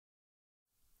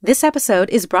This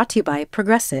episode is brought to you by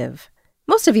Progressive.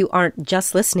 Most of you aren't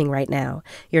just listening right now.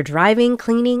 You're driving,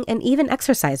 cleaning, and even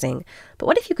exercising. But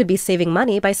what if you could be saving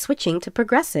money by switching to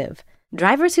Progressive?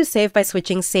 Drivers who save by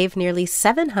switching save nearly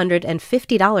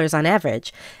 $750 on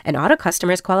average, and auto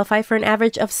customers qualify for an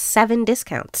average of 7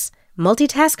 discounts.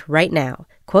 Multitask right now.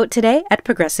 Quote today at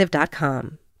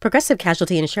Progressive.com. Progressive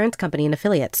Casualty Insurance Company and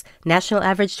Affiliates. National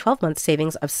average 12-month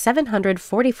savings of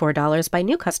 $744 by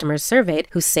new customers surveyed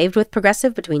who saved with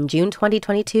Progressive between June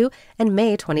 2022 and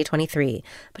May 2023.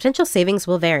 Potential savings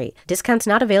will vary. Discounts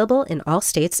not available in all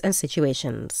states and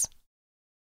situations.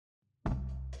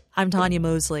 I'm Tanya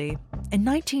Mosley. In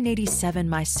 1987,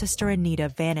 my sister Anita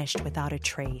vanished without a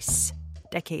trace.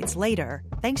 Decades later,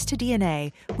 thanks to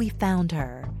DNA, we found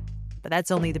her. But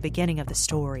that's only the beginning of the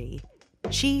story.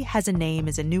 She Has a Name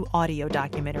is a new audio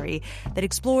documentary that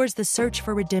explores the search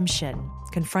for redemption,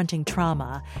 confronting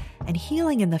trauma, and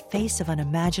healing in the face of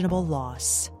unimaginable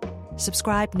loss.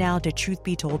 Subscribe now to Truth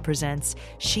Be Told presents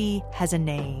She Has a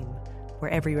Name, where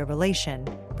every revelation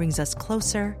brings us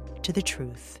closer to the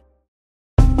truth.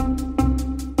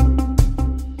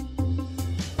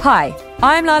 Hi,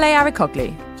 I'm Lale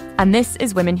Arikoglu, and this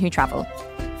is Women Who Travel.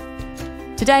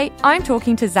 Today, I'm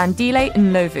talking to Zandile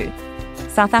Ndhlovu,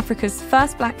 South Africa's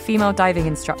first black female diving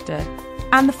instructor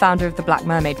and the founder of the Black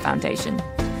Mermaid Foundation.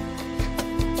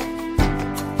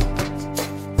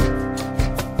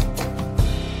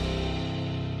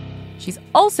 She's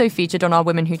also featured on our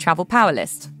Women Who Travel Power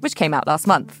List, which came out last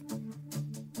month.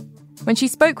 When she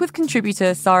spoke with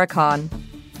contributor Sarah Khan,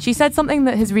 she said something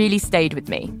that has really stayed with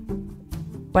me.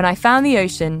 When I found the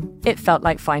ocean, it felt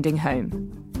like finding home.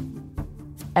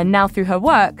 And now through her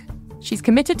work, she's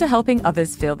committed to helping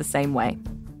others feel the same way.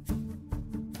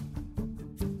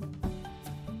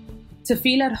 To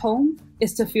feel at home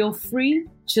is to feel free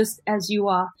just as you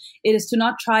are. It is to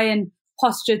not try and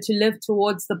posture to live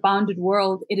towards the bounded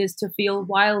world. It is to feel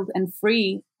wild and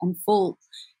free and full.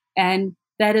 And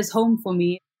that is home for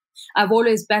me. I've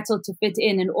always battled to fit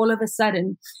in, and all of a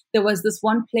sudden, there was this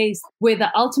one place where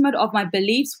the ultimate of my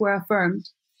beliefs were affirmed.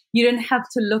 You didn't have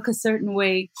to look a certain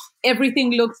way.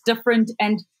 Everything looks different,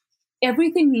 and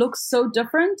everything looks so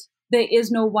different. There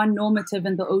is no one normative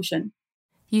in the ocean.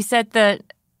 You said that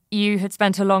you had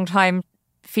spent a long time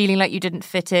feeling like you didn't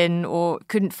fit in or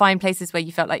couldn't find places where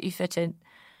you felt like you fit in.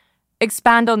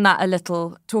 Expand on that a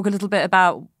little. Talk a little bit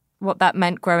about what that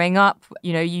meant growing up.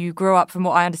 You know, you grew up, from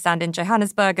what I understand, in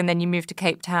Johannesburg, and then you moved to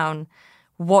Cape Town.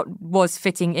 What was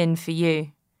fitting in for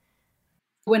you?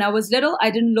 When I was little, I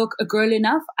didn't look a girl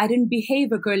enough. I didn't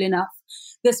behave a girl enough.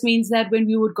 This means that when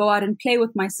we would go out and play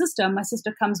with my sister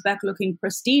comes back looking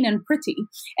pristine and pretty,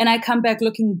 and I come back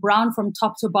looking brown from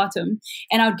top to bottom,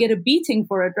 and I'd get a beating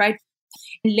for it, right?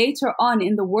 Later on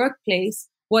in the workplace,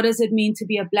 what does it mean to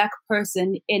be a Black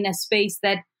person in a space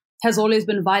that has always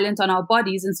been violent on our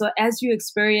bodies? And so as you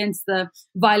experience the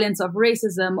violence of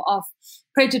racism, of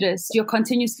prejudice, you're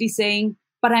continuously saying,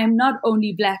 but I am not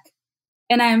only Black,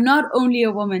 and I am not only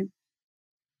a woman.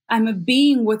 I'm a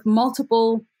being with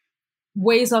multiple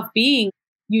ways of being.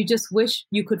 You just wish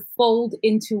you could fold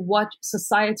into what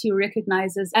society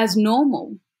recognizes as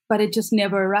normal, but it just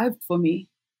never arrived for me.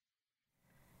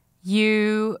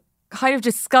 You kind of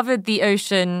discovered the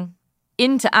ocean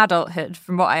into adulthood,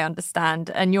 from what I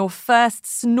understand, and your first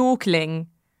snorkeling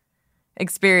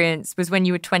experience was when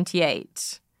you were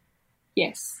 28.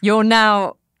 Yes. You're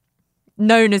now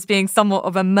known as being somewhat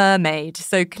of a mermaid,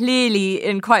 so clearly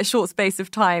in quite a short space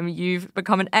of time you've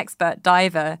become an expert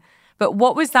diver. But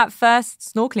what was that first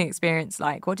snorkeling experience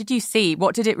like? What did you see?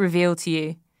 What did it reveal to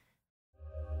you?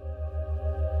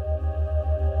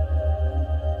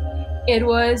 It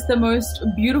was the most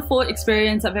beautiful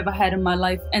experience I've ever had in my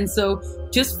life. And so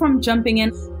just from jumping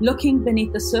in, looking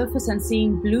beneath the surface and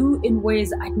seeing blue in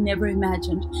ways I'd never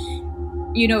imagined.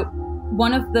 You know,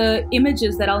 one of the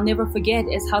images that I'll never forget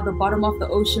is how the bottom of the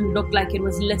ocean looked like it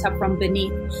was lit up from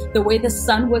beneath. The way the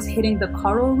sun was hitting the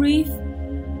coral reef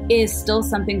is still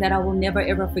something that I will never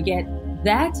ever forget.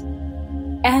 That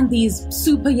and these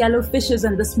super yellow fishes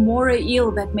and this moray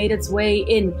eel that made its way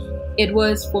in. It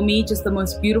was, for me, just the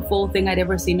most beautiful thing I'd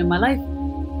ever seen in my life.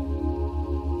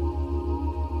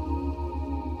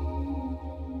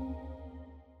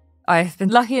 I've been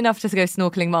lucky enough to go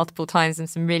snorkeling multiple times in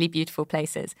some really beautiful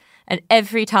places. And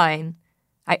every time,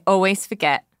 I always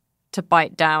forget to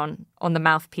bite down on the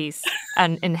mouthpiece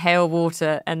and inhale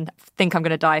water and think I'm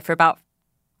going to die for about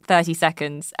 30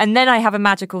 seconds. And then I have a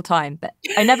magical time, but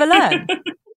I never learn.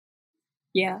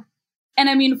 Yeah. And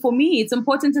I mean, for me, it's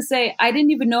important to say, I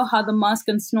didn't even know how the mask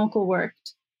and snorkel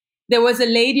worked. There was a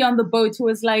lady on the boat who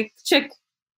was like, "Chick,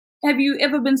 have you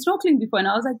ever been snorkeling before?" And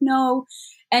I was like, "No."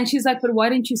 And she's like, but why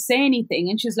didn't you say anything?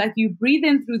 And she's like, you breathe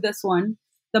in through this one.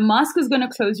 The mask is going to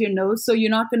close your nose, so you're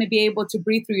not going to be able to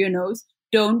breathe through your nose.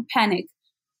 Don't panic.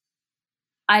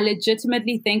 I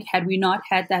legitimately think had we not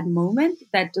had that moment,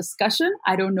 that discussion,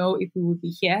 I don't know if we would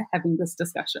be here having this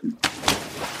discussion.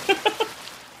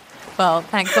 Well,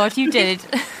 thank God you did.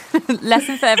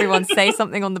 Lesson for everyone, say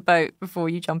something on the boat before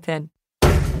you jump in.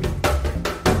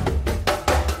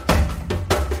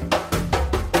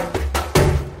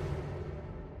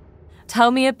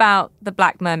 Tell me about the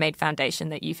Black Mermaid Foundation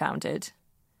that you founded.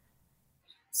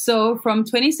 So from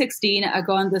 2016, I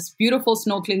go on this beautiful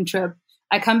snorkeling trip.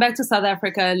 I come back to South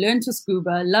Africa, learn to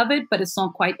scuba, love it, but it's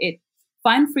not quite it.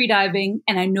 Find freediving,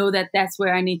 and I know that that's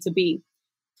where I need to be.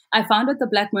 I founded the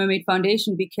Black Mermaid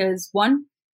Foundation because, one,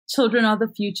 children are the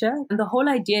future. And the whole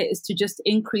idea is to just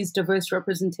increase diverse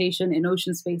representation in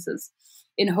ocean spaces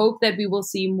in hope that we will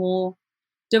see more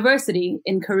diversity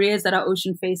in careers that are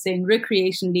ocean facing,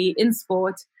 recreationally, in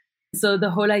sport. So the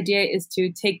whole idea is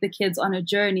to take the kids on a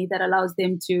journey that allows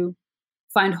them to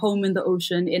find home in the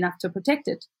ocean enough to protect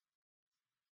it.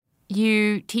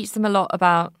 You teach them a lot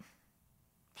about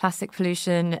plastic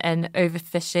pollution and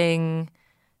overfishing,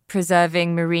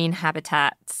 preserving marine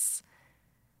habitats.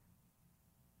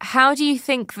 How do you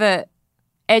think that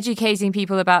educating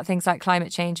people about things like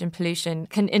climate change and pollution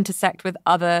can intersect with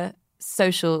other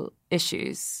social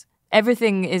issues?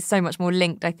 Everything is so much more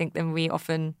linked, I think, than we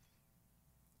often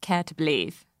care to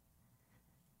believe.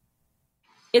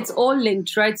 It's all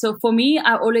linked, right? So for me,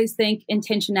 I always think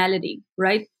intentionality,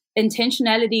 right?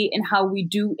 Intentionality in how we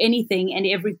do anything and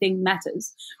everything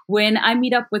matters. When I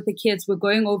meet up with the kids, we're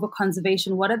going over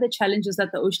conservation. What are the challenges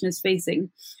that the ocean is facing?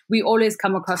 We always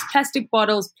come across plastic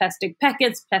bottles, plastic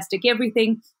packets, plastic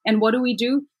everything. And what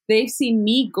do? They've seen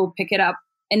me go pick it up,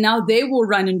 and now they will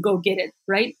run and go get it,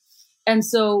 right? And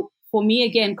so for me,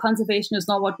 again, conservation is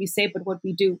not what we say, but what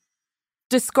we do.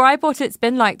 Describe what it's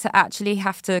been like to actually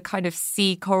have to kind of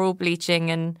see coral bleaching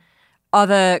and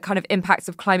other kind of impacts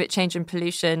of climate change and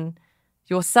pollution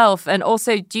yourself. And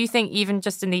also, do you think even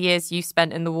just in the years you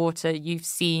spent in the water, you've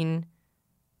seen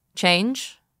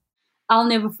change? I'll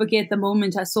never forget the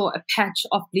moment I saw a patch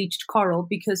of bleached coral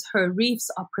because her reefs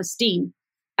are pristine.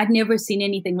 I'd never seen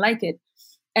anything like it.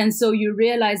 And so you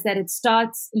realize that it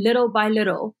starts little by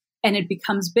little and it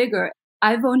becomes bigger.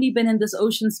 I've only been in this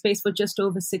ocean space for just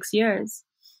over 6 years.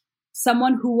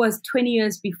 Someone who was 20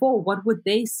 years before, what would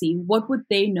they see? What would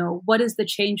they know? What is the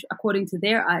change according to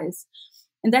their eyes?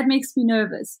 And that makes me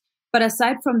nervous. But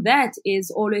aside from that is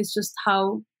always just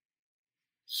how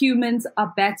humans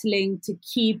are battling to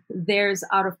keep theirs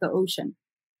out of the ocean.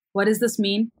 What does this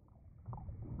mean?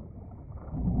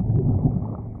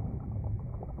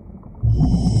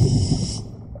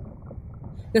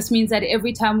 This means that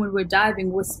every time when we're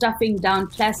diving, we're stuffing down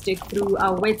plastic through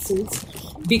our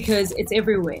wetsuits because it's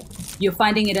everywhere. You're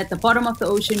finding it at the bottom of the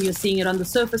ocean. You're seeing it on the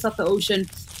surface of the ocean.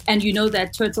 And you know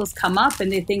that turtles come up and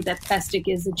they think that plastic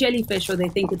is a jellyfish or they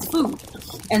think it's food.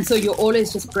 And so you're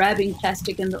always just grabbing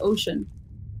plastic in the ocean.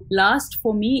 Last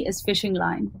for me is fishing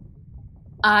line.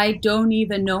 I don't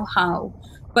even know how,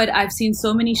 but I've seen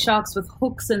so many sharks with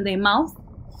hooks in their mouth.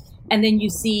 And then you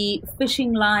see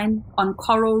fishing line on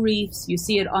coral reefs. You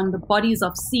see it on the bodies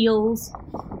of seals.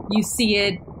 You see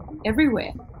it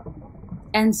everywhere.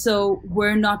 And so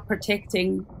we're not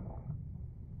protecting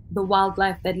the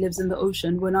wildlife that lives in the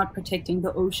ocean. We're not protecting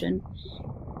the ocean.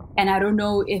 And I don't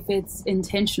know if it's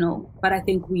intentional, but I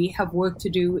think we have work to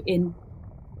do in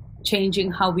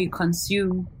changing how we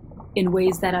consume in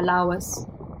ways that allow us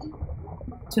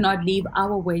to not leave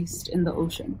our waste in the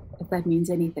ocean, if that means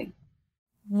anything.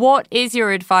 What is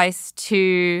your advice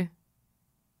to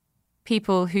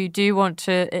people who do want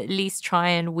to at least try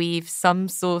and weave some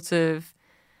sort of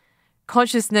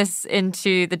consciousness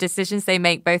into the decisions they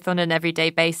make, both on an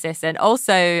everyday basis and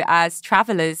also as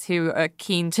travelers who are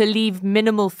keen to leave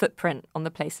minimal footprint on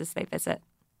the places they visit?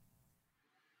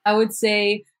 I would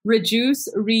say reduce,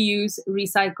 reuse,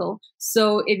 recycle.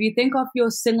 So if you think of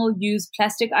your single-use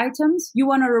plastic items, you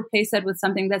want to replace that with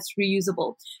something that's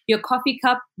reusable. Your coffee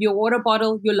cup, your water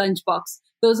bottle, your lunchbox.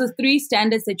 Those are 3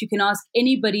 standards that you can ask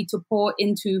anybody to pour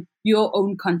into your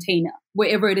own container,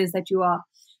 wherever it is that you are.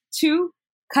 2,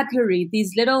 cutlery.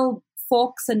 These little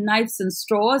forks and knives and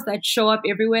straws that show up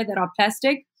everywhere that are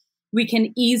plastic. We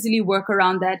can easily work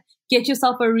around that. Get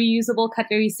yourself a reusable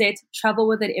cutlery set, travel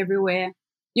with it everywhere.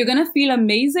 You're going to feel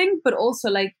amazing, but also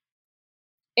like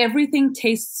everything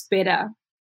tastes better,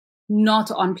 not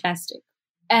on plastic.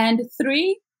 And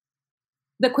 3,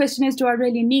 the question is, do I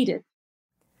really need it?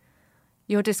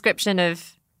 Your description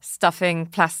of stuffing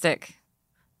plastic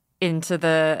into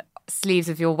the sleeves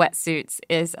of your wetsuits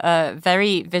is a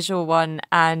very visual one.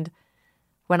 And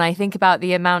when I think about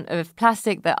the amount of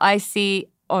plastic that I see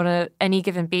on any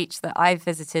given beach that I've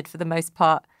visited, for the most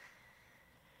part,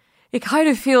 it kind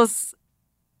of feels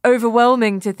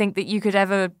overwhelming to think that you could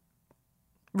ever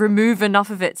remove enough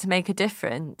of it to make a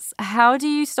difference. How do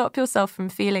you stop yourself from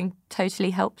feeling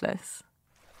totally helpless?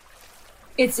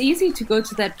 It's easy to go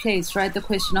to that place, right? The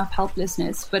question of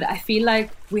helplessness. But I feel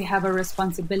like we have a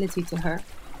responsibility to her.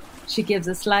 She gives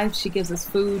us life. She gives us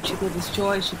food. She gives us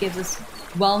joy. She gives us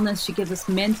wellness. She gives us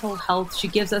mental health. She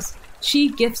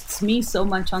gifts me so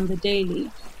much on the daily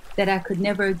that I could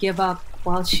never give up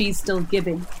while she's still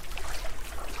giving.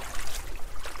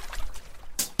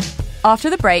 After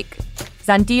the break,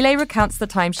 Zandile recounts the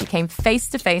time she came face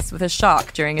to face with a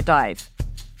shark during a dive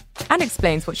and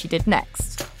explains what she did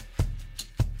next.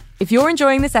 If you're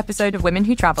enjoying this episode of Women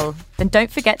Who Travel, then don't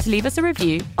forget to leave us a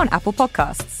review on Apple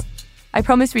Podcasts. I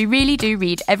promise we really do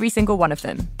read every single one of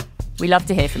them. We love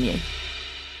to hear from you.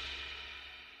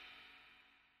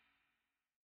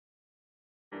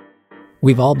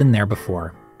 We've all been there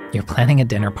before. You're planning a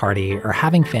dinner party or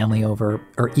having family over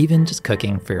or even just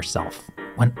cooking for yourself,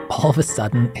 when all of a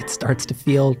sudden it starts to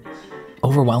feel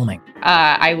overwhelming.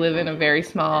 I live in a very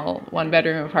small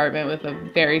one-bedroom apartment with a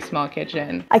very small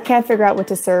kitchen. I can't figure out what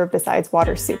to serve besides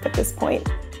water soup at this point.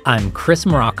 I'm Chris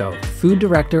Morocco, food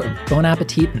director of Bon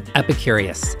Appetit and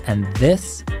Epicurious, and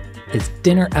this is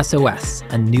Dinner SOS,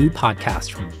 a new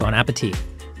podcast from Bon Appetit.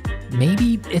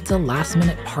 Maybe it's a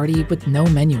last-minute party with no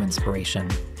menu inspiration,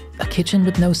 a kitchen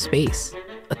with no space,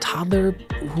 a toddler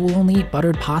who will only eat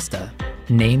buttered pasta.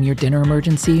 Name your dinner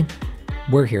emergency,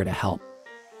 we're here to help.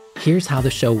 Here's how the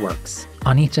show works.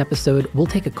 On each episode, we'll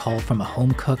take a call from a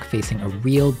home cook facing a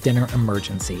real dinner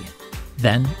emergency.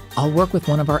 Then, I'll work with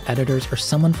one of our editors or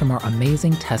someone from our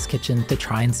amazing test kitchen to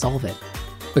try and solve it.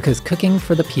 Because cooking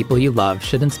for the people you love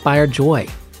should inspire joy,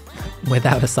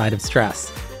 without a side of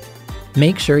stress.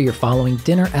 Make sure you're following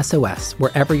Dinner SOS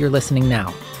wherever you're listening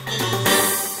now.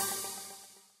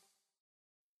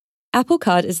 Apple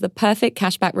Card is the perfect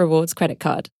cashback rewards credit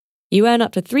card. You earn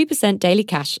up to 3% daily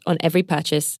cash on every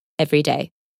purchase, every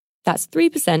day. That's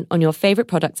 3% on your favorite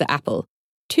products at Apple,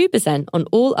 2% on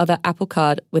all other Apple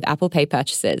Card with Apple Pay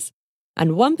purchases,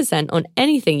 and 1% on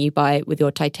anything you buy with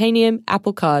your titanium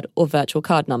Apple Card or virtual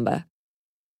card number.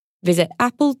 Visit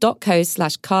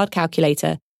apple.co/card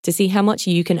calculator to see how much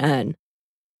you can earn.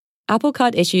 Apple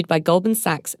Card issued by Goldman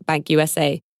Sachs Bank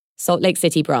USA, Salt Lake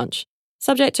City branch.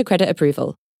 Subject to credit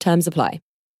approval. Terms apply.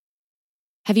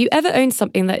 Have you ever owned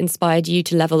something that inspired you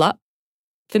to level up?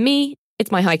 For me,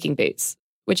 it's my hiking boots,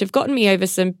 which have gotten me over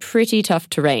some pretty tough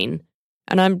terrain.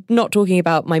 And I'm not talking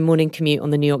about my morning commute on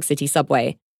the New York City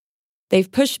subway.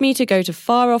 They've pushed me to go to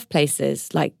far-off places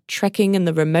like trekking in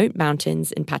the remote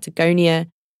mountains in Patagonia,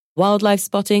 wildlife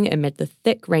spotting amid the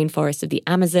thick rainforest of the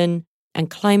Amazon,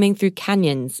 and climbing through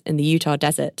canyons in the Utah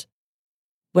desert.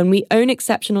 When we own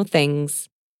exceptional things,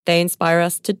 they inspire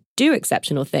us to do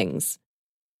exceptional things.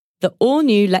 The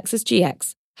all-new Lexus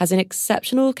GX has an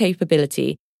exceptional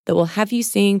capability that will have you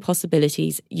seeing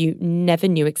possibilities you never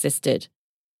knew existed.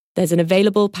 There's an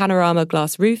available panorama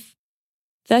glass roof,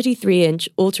 33-inch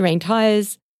all-terrain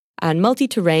tires, and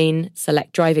multi-terrain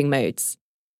select driving modes.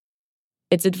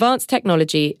 Its advanced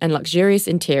technology and luxurious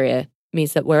interior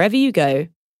means that wherever you go,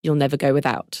 you'll never go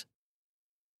without.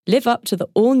 Live up to the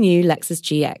all-new Lexus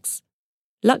GX.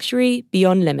 Luxury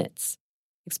beyond limits.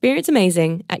 Experience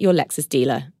amazing at your Lexus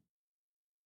dealer.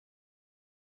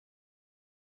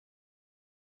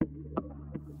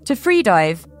 To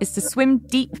freedive is to swim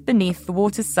deep beneath the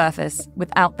water's surface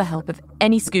without the help of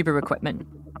any scuba equipment.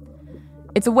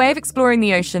 It's a way of exploring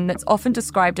the ocean that's often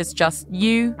described as just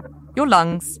you, your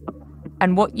lungs,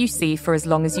 and what you see for as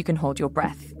long as you can hold your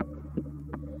breath.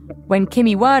 When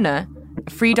Kimmy Werner,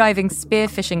 a freediving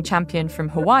spearfishing champion from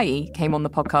Hawaii, came on the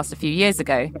podcast a few years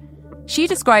ago, she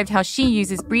described how she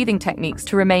uses breathing techniques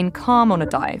to remain calm on a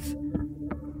dive,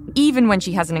 even when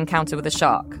she has an encounter with a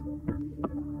shark.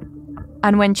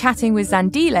 And when chatting with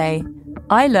Zandile,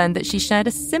 I learned that she shared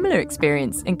a similar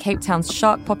experience in Cape Town's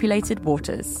shark-populated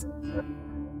waters.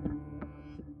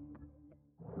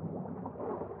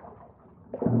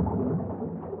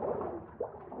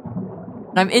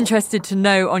 I'm interested to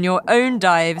know, on your own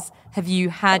dives, have you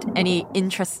had any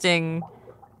interesting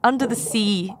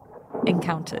under-the-sea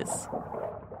encounters?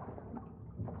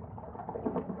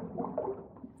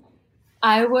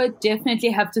 I would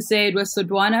definitely have to say it was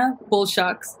Sodwana bull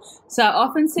sharks. So I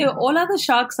often say all other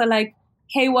sharks are like,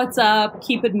 hey, what's up?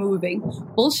 Keep it moving.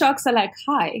 Bull sharks are like,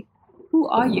 hi, who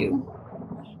are you?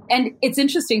 And it's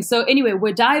interesting. So anyway,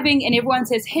 we're diving and everyone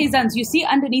says, hey, Zans, you see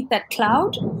underneath that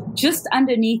cloud? just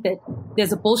underneath it,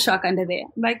 there's a bull shark under there.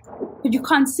 I'm like, but you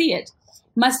can't see it.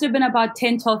 Must have been about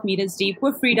 10, 12 meters deep.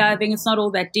 We're freediving. It's not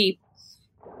all that deep.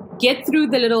 Get through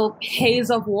the little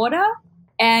haze of water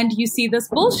and you see this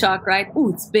bull shark, right?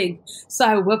 Ooh, it's big. So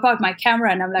I whip out my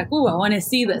camera and I'm like, ooh, I want to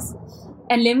see this.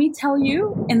 And let me tell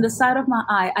you, in the side of my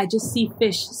eye, I just see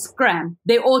fish scram.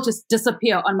 They all just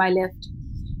disappear on my left.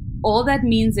 All that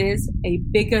means is a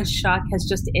bigger shark has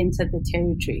just entered the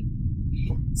territory.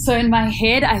 So in my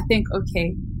head, I think,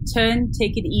 okay, turn,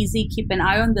 take it easy, keep an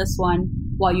eye on this one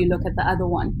while you look at the other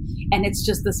one. And it's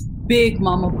just this big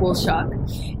mama bull shark.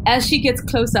 As she gets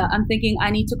closer, I'm thinking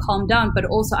I need to calm down, but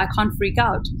also I can't freak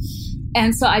out.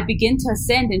 And so I begin to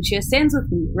ascend and she ascends with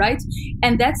me, right?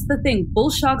 And that's the thing. Bull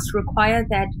sharks require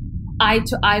that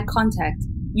eye-to-eye contact.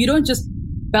 You don't just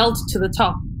belt to the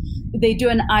top. They do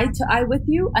an eye-to-eye with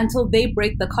you until they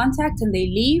break the contact and they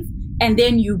leave, and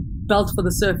then you belt for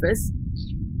the surface.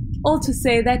 All to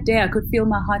say that day I could feel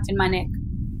my heart in my neck.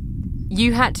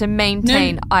 You had to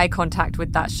maintain eye contact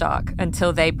with that shark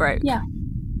until they broke. Yeah.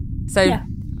 So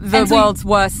the world's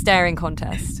worst staring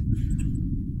contest.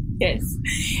 Yes.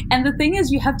 And the thing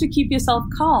is, you have to keep yourself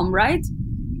calm, right?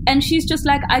 And she's just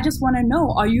like, I just want to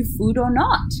know, are you food or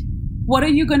not? What are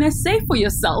you going to say for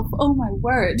yourself? Oh, my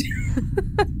word.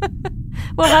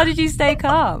 Well, how did you stay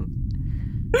calm?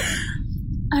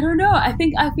 I don't know. I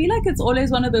feel like it's always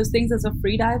one of those things as a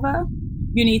freediver.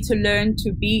 You need to learn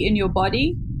to be in your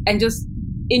body and just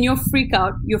in your freak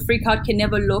out can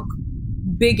never look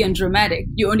big and dramatic.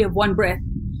 You only have one breath.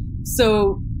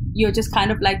 So you're just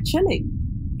kind of like chilling.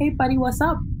 Hey, buddy, what's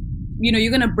up? You know,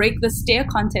 you're going to break the stare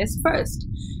contest first.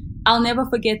 I'll never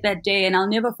forget that day, and I'll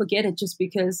never forget it just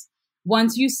because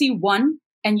once you see one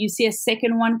and you see a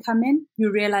second one come in,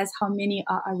 you realize how many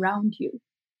are around you.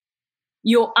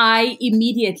 Your eye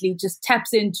immediately just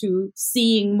taps into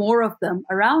seeing more of them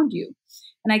around you.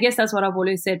 And I guess that's what I've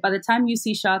always said. By the time you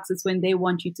see sharks, it's when they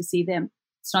want you to see them.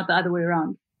 It's not the other way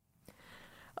around.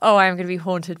 Oh, I'm going to be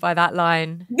haunted by that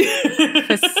line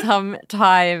for some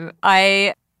time.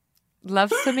 I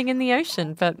love swimming in the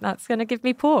ocean, but that's going to give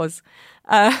me pause.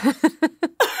 They're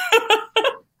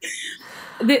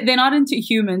not into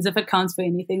humans, if it counts for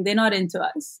anything. They're not into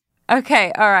us.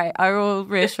 Okay, all right. I will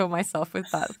reassure myself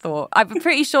with that thought. I'm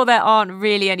pretty sure there aren't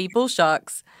really any bull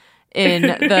sharks in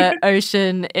the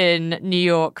ocean in New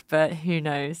York, but who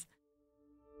knows?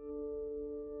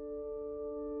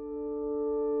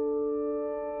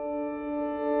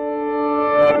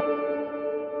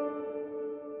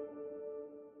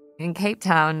 In Cape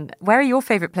Town, where are your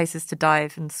favourite places to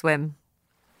dive and swim?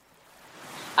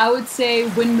 I would say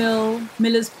Windmill,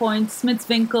 Miller's Point,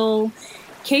 Smitswinkel.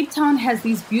 Cape Town has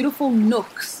these beautiful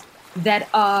nooks that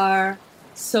are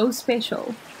so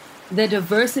special. The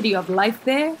diversity of life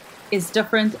there is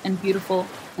different and beautiful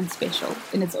and special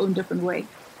in its own different way.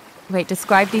 Wait,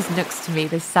 describe these nooks to me.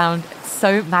 They sound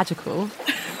so magical.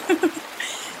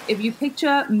 If you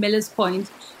picture Miller's Point,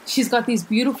 she's got these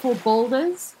beautiful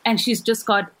boulders and she's just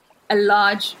got a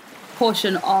large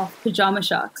portion of pajama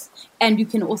sharks. And you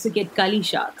can also get gully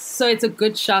sharks. So it's a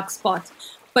good shark spot.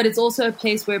 But it's also a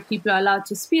place where people are allowed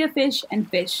to spearfish and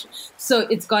fish. So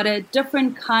it's got a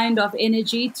different kind of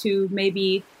energy to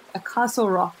maybe a castle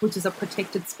rock, which is a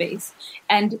protected space.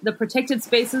 And the protected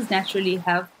spaces naturally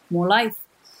have more life.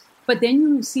 But then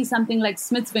you see something like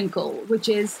Smitswinkel, which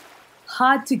is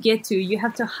hard to get to. You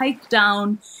have to hike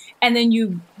down and then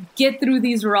you get through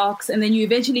these rocks and then you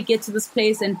eventually get to this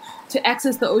place. And to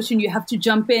access the ocean, you have to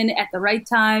jump in at the right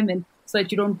time and so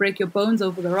that you don't break your bones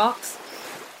over the rocks.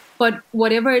 But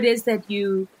whatever it is that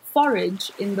you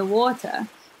forage in the water,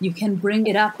 you can bring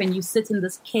it up and you sit in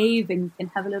this cave and you can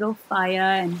have a little fire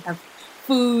and have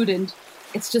food. And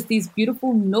it's just these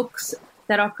beautiful nooks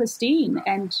that are pristine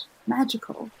and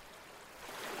magical.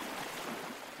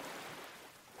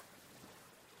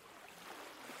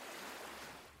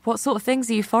 What sort of things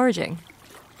are you foraging?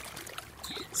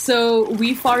 So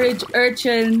we forage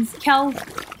urchins, kelp,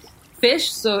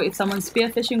 fish. So if someone's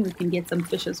spearfishing, we can get some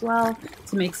fish as well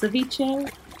to make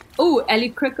ceviche. Oh,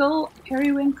 ellie-crickle,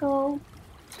 periwinkle.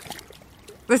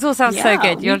 This all sounds so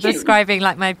good. You're describing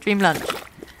like my dream lunch.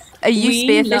 Are you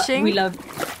spearfishing?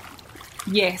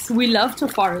 Yes, we love to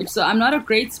forage. So I'm not a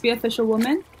great spearfisher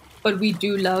woman, but we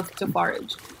do love to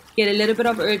forage. Get a little bit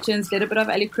of urchins, a little bit of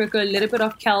ellie-crickle, a little bit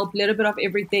of kelp, a little bit of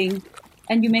everything,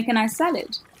 and you make a nice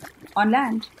salad on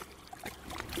land.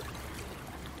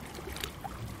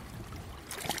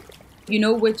 You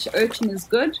know which urchin is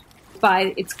good?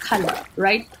 By its color,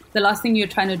 right? The last thing you're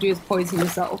trying to do is poison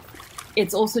yourself.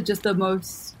 It's also just the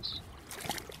most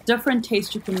different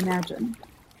taste you can imagine.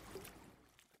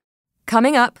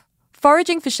 Coming up,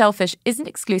 foraging for shellfish isn't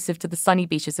exclusive to the sunny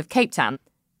beaches of Cape Town.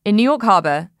 In New York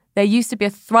Harbor, there used to be a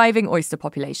thriving oyster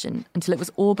population until it was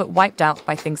all but wiped out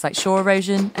by things like shore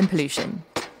erosion and pollution.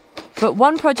 But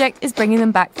one project is bringing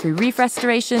them back through reef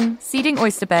restoration, seeding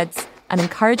oyster beds, and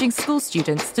encouraging school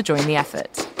students to join the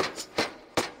effort.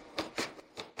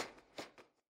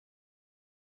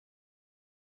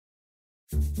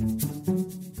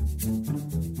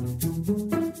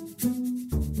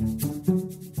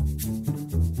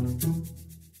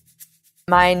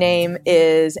 My name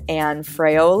is Anne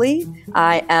Fraioli.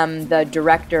 I am the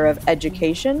Director of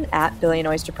Education at Billion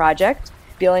Oyster Project.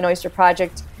 Billion Oyster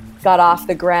Project got off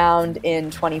the ground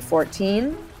in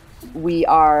 2014. We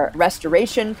are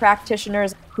restoration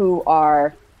practitioners who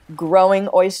are growing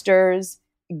oysters,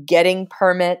 getting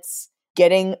permits,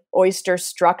 getting oyster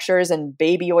structures and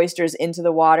baby oysters into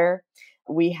the water.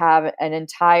 We have an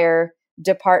entire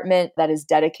department that is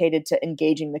dedicated to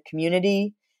engaging the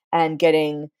community and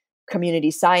getting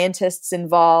community scientists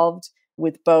involved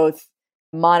with both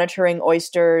monitoring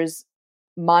oysters,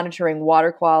 monitoring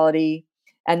water quality,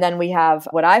 and then we have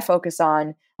what I focus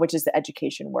on, which is the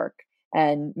education work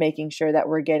and making sure that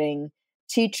we're getting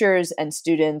teachers and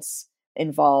students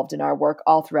involved in our work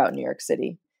all throughout New York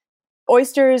City.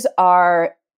 Oysters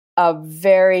are a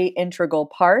very integral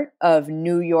part of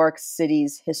New York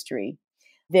City's history.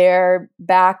 They're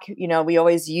back, we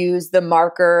always use the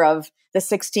marker of the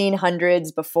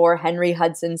 1600s before Henry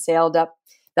Hudson sailed up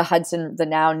the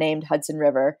now named Hudson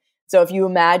River. So if you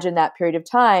imagine that period of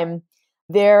time,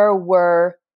 there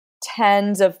were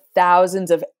tens of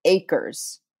thousands of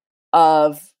acres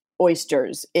of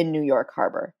oysters in New York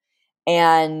Harbor.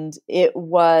 And it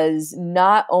was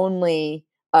not only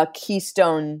a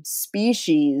keystone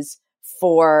species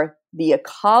for the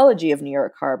ecology of New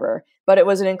York Harbor, but it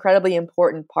was an incredibly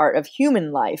important part of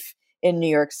human life in New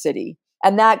York City.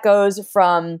 And that goes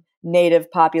from native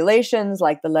populations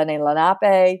like the Lale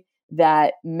Lenape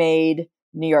that made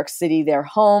New York City their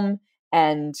home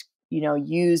and,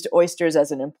 used oysters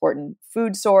as an important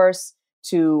food source,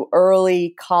 to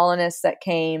early colonists that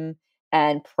came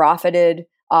and profited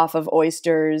off of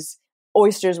oysters.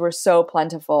 Oysters were so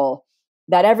plentiful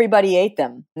that everybody ate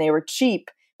them. They were cheap,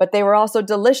 but they were also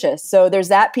delicious. So there's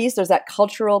that piece, there's that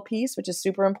cultural piece, which is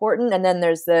super important. And then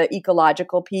there's the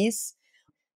ecological piece.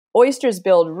 Oysters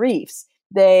build reefs.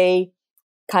 They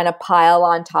kind of pile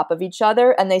on top of each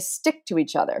other and they stick to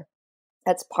each other.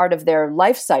 That's part of their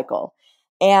life cycle.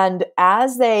 And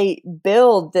as they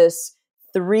build this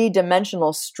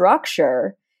three-dimensional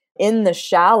structure in the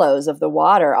shallows of the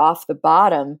water off the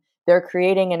bottom, they're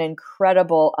creating an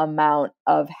incredible amount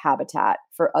of habitat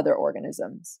for other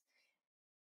organisms.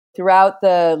 Throughout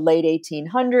the late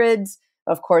 1800s,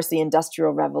 of course, the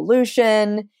Industrial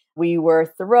Revolution, we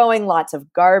were throwing lots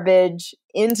of garbage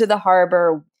into the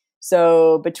harbor.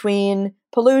 So between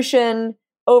pollution,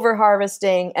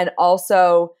 overharvesting, and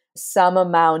also some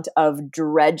amount of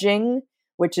dredging,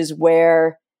 which is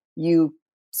where you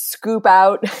scoop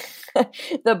out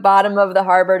the bottom of the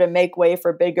harbor to make way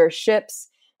for bigger ships,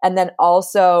 and then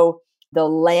also the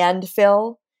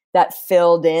landfill that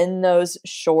filled in those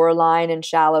shoreline and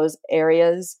shallows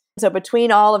areas. So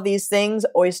between all of these things,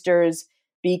 oysters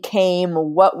became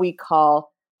what we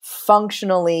call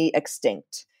functionally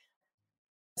extinct.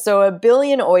 So 1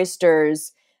 billion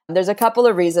oysters, there's a couple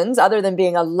of reasons, other than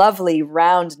being a lovely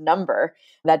round number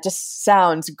that just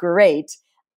sounds great.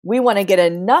 We want to get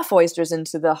enough oysters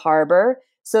into the harbor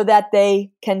so that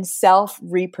they can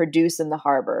self-reproduce in the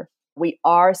harbor. We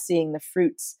are seeing the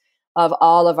fruits of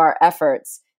all of our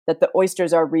efforts that the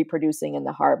oysters are reproducing in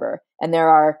the harbor. And there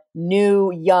are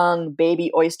new, young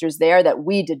baby oysters there that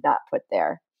we did not put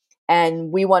there.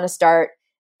 And we want to start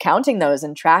counting those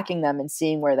and tracking them and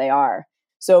seeing where they are.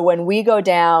 So when we go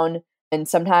down, and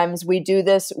sometimes we do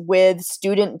this with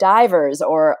student divers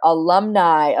or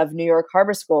alumni of New York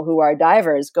Harbor School who are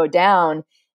divers, go down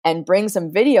and bring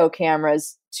some video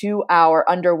cameras to our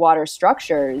underwater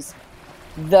structures,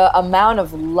 the amount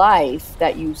of life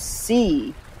that you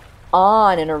see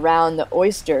on and around the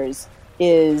oysters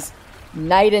is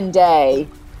night and day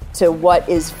to what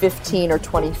is 15 or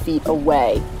 20 feet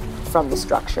away from the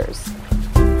structures.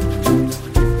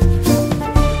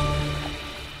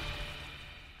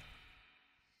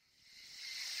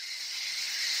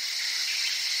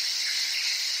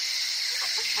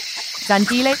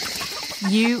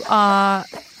 Zandile, you are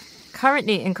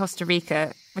currently in Costa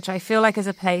Rica, which I feel like is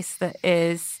a place that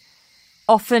is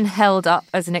often held up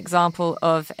as an example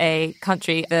of a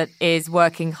country that is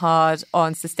working hard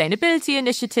on sustainability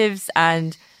initiatives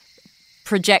and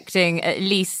projecting at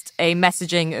least a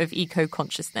messaging of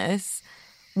eco-consciousness.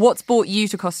 What's brought you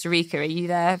to Costa Rica? Are you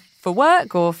there for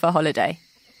work or for holiday?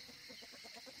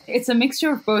 It's a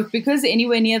mixture of both. Because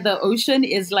anywhere near the ocean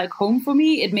is like home for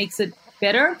me, it makes it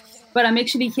better. But I'm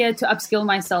actually here to upskill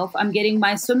myself. I'm getting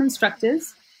my swim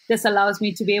instructors. This allows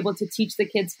me to be able to teach the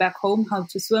kids back home how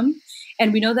to swim.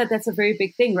 And we know that that's a very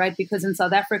big thing, right? Because in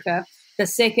South Africa, the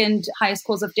second highest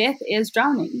cause of death is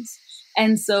drownings.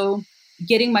 And so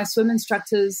getting my swim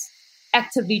instructors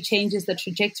actively changes the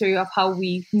trajectory of how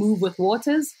we move with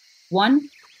waters. 1.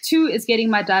 2 is getting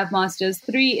my dive masters.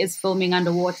 3 is filming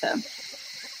underwater.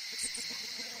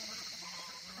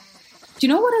 Do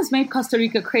you know what has made Costa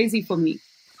Rica crazy for me?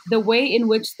 The way in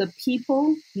which the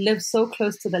people live so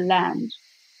close to the land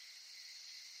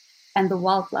and the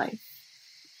wildlife.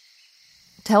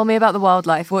 Tell me about the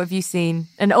wildlife. What have you seen?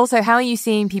 And also, how are you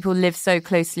seeing people live so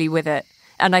closely with it?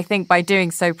 And I think by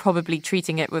doing so, probably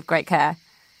treating it with great care.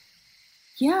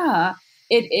 Yeah,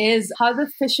 it is how the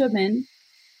fishermen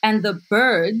and the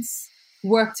birds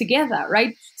work together,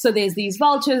 right? So there's these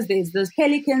vultures, there's those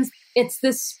pelicans. It's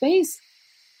this space.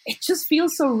 It just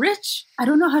feels so rich. I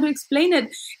don't know how to explain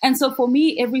it. And so for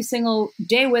me, every single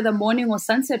day, whether morning or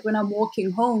sunset, when I'm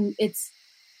walking home, it's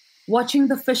watching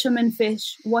the fishermen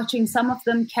fish, watching some of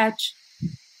them catch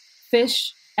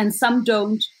fish and some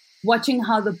don't, watching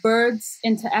how the birds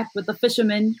interact with the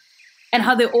fishermen and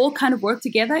how they all kind of work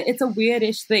together. It's a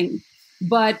weirdish thing,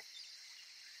 but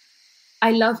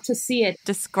I love to see it.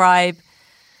 Describe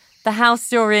the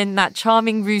house you're in, that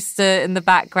charming rooster in the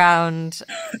background.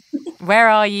 Where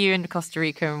are you in Costa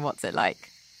Rica and what's it like?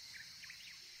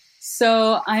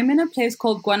 So I'm in a place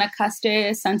called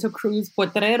Guanacaste, Santa Cruz,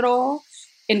 Potrero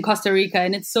in Costa Rica.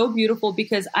 And it's so beautiful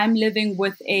because I'm living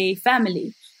with a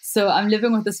family. So I'm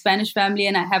living with a Spanish family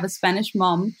and I have a Spanish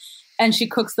mom. And she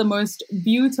cooks the most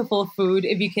beautiful food,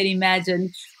 if you can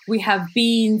imagine. We have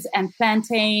beans and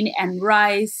plantain and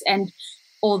rice and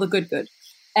all the good.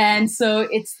 And so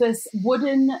it's this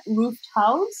wooden roofed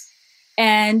house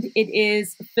and it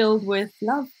is filled with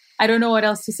love. I don't know what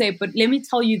else to say, but let me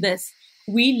tell you this.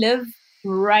 We live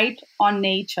right on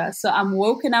nature. So I'm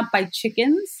woken up by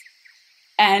chickens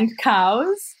and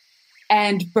cows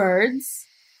and birds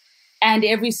and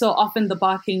every so often the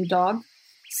barking dog.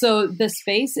 So the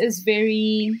space is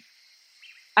very,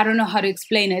 I don't know how to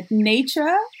explain it.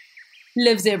 Nature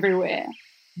lives everywhere.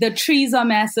 The trees are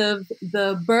massive.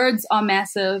 The birds are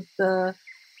massive. The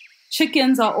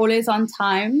chickens are always on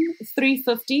time.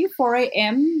 3:50, 4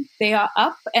 a.m. They are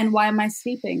up. And why am I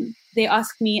sleeping? They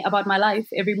ask me about my life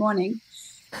every morning.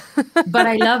 But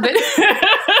I love it.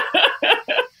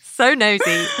 So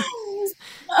nosy.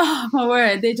 Oh, my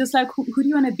word. They're just like, who do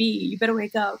you want to be? You better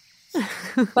wake up.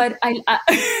 But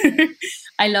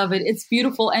I love it. It's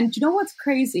beautiful. And do you know what's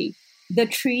crazy? The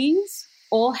trees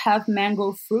all have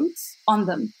mango fruits on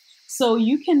them. So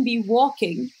you can be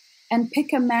walking and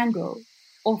pick a mango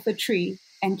off a tree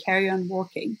and carry on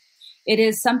walking. It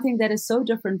is something that is so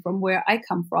different from where I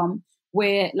come from,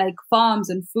 where like farms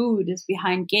and food is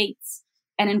behind gates.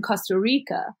 And in Costa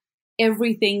Rica,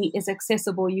 everything is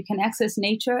accessible. You can access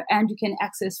nature and you can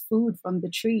access food from the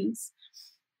trees.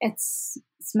 It's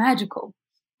magical.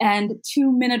 And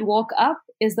 2-minute walk up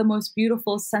is the most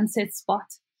beautiful sunset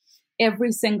spot.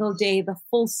 Every single day, the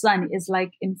full sun is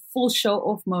like in full show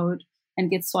off mode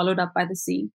and gets swallowed up by the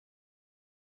sea.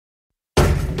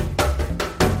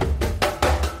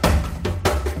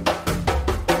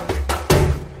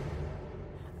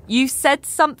 You said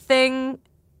something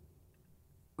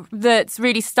that's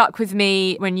really stuck with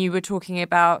me when you were talking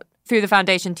about through the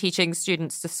foundation teaching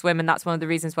students to swim, and that's one of the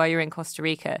reasons why you're in Costa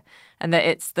Rica, and that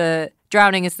it's the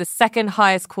drowning is the second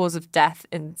highest cause of death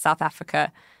in South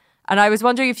Africa. And I was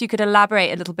wondering if you could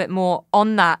elaborate a little bit more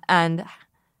on that and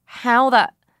how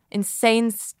that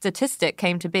insane statistic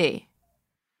came to be.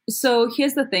 So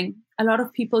here's the thing. A lot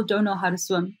of people don't know how to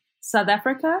swim. South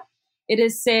Africa, it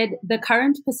is said the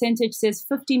current percentage says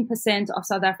 15% of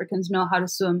South Africans know how to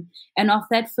swim. And of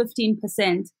that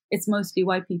 15%, it's mostly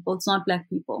white people. It's not Black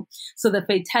people. So the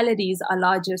fatalities are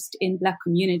largest in Black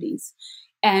communities.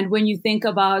 And when you think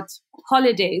about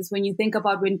holidays, when you think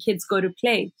about when kids go to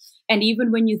play, and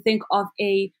even when you think of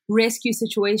a rescue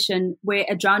situation where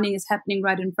a drowning is happening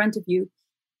right in front of you,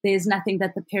 there's nothing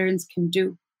that the parents can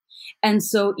do. And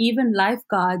so even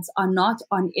lifeguards are not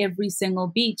on every single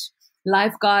beach.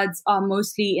 Lifeguards are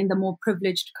mostly in the more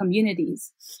privileged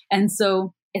communities. And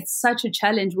so it's such a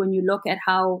challenge when you look at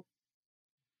how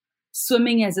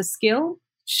swimming as a skill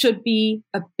should be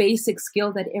a basic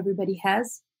skill that everybody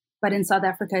has. But in South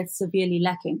Africa, it's severely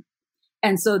lacking.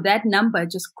 And so that number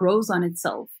just grows on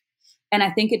itself. And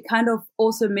I think it kind of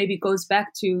also maybe goes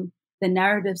back to the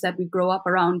narratives that we grow up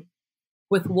around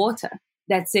with water,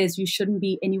 that says you shouldn't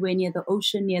be anywhere near the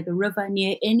ocean, near the river,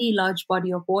 near any large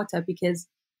body of water, because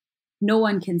no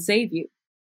one can save you.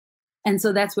 And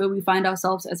so that's where we find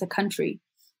ourselves as a country.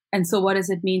 And so what does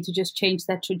it mean to just change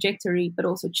that trajectory, but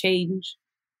also change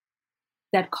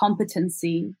that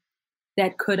competency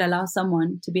that could allow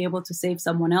someone to be able to save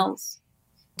someone else?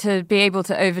 To be able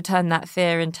to overturn that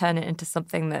fear and turn it into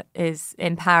something that is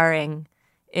empowering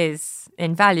is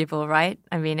invaluable, right?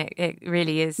 I mean, it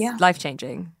really is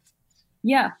life-changing.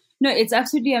 Yeah. No, it's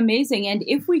absolutely amazing. And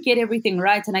if we get everything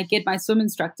right, and I get my swim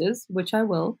instructors, which I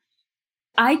will,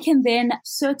 I can then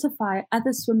certify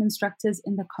other swim instructors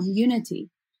in the community.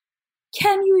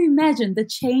 Can you imagine the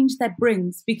change that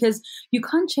brings? Because you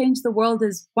can't change the world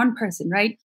as one person,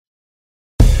 right?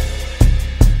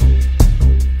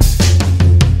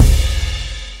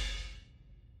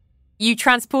 You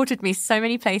transported me so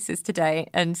many places today,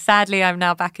 and sadly I'm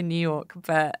now back in New York,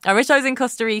 but I wish I was in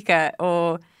Costa Rica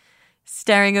or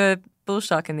staring a bull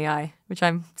shark in the eye, which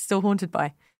I'm still haunted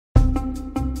by.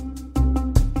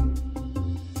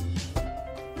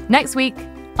 Next week,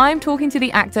 I'm talking to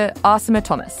the actor Arsema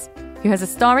Thomas, who has a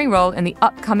starring role in the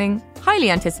upcoming,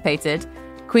 highly anticipated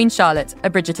Queen Charlotte, A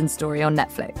Bridgerton Story on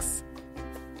Netflix.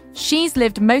 She's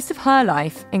lived most of her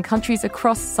life in countries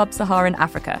across sub-Saharan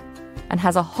Africa and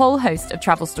has a whole host of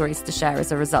travel stories to share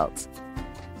as a result.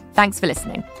 Thanks for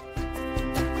listening.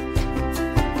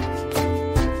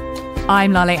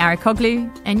 I'm Lale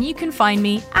Arikoglu, and you can find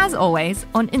me, as always,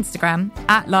 on Instagram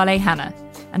 @LaleHannah,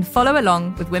 and follow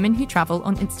along with Women Who Travel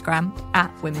on Instagram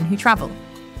 @WomenWhoTravel.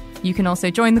 You can also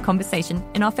join the conversation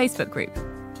in our Facebook group.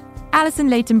 Alison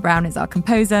Leighton-Brown is our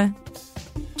composer.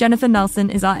 Jennifer Nelson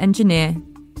is our engineer.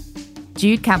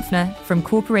 Jude Kampfner from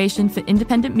Corporation for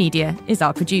Independent Media is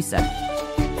our producer.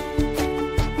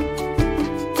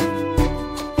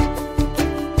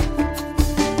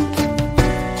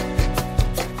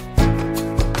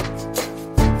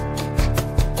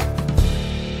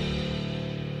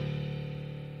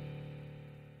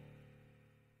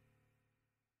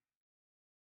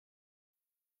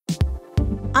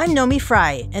 I'm Nomi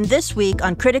Fry, and this week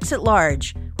on Critics at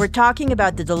Large, we're talking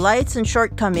about the delights and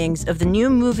shortcomings of the new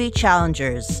movie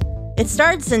Challengers. It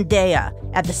stars Zendaya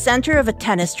at the center of a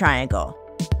tennis triangle,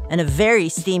 and a very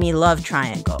steamy love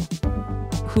triangle.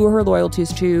 Who are her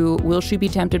loyalties to? Will she be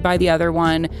tempted by the other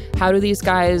one? How do these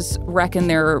guys reckon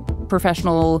their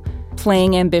professional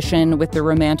playing ambition with their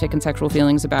romantic and sexual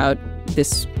feelings about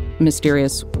this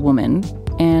mysterious woman?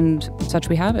 And such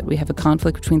we have it. We have a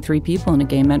conflict between three people in a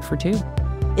game meant for two.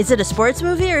 Is it a sports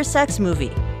movie or a sex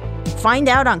movie? Find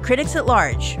out on Critics at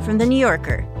Large from The New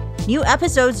Yorker. New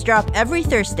episodes drop every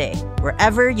Thursday,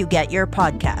 wherever you get your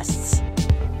podcasts.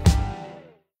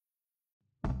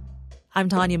 I'm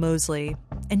Tanya Mosley.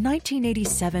 In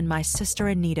 1987, my sister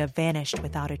Anita vanished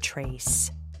without a trace.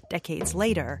 Decades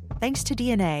later, thanks to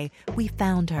DNA, we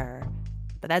found her.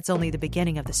 But that's only the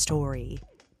beginning of the story.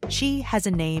 She Has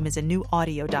a Name is a new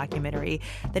audio documentary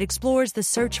that explores the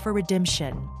search for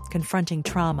redemption, confronting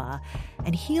trauma,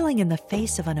 and healing in the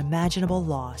face of unimaginable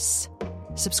loss.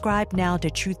 Subscribe now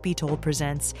to Truth Be Told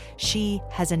presents She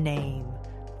Has a Name,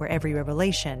 where every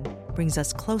revelation brings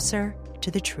us closer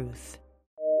to the truth.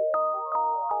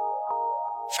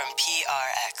 From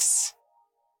PRX.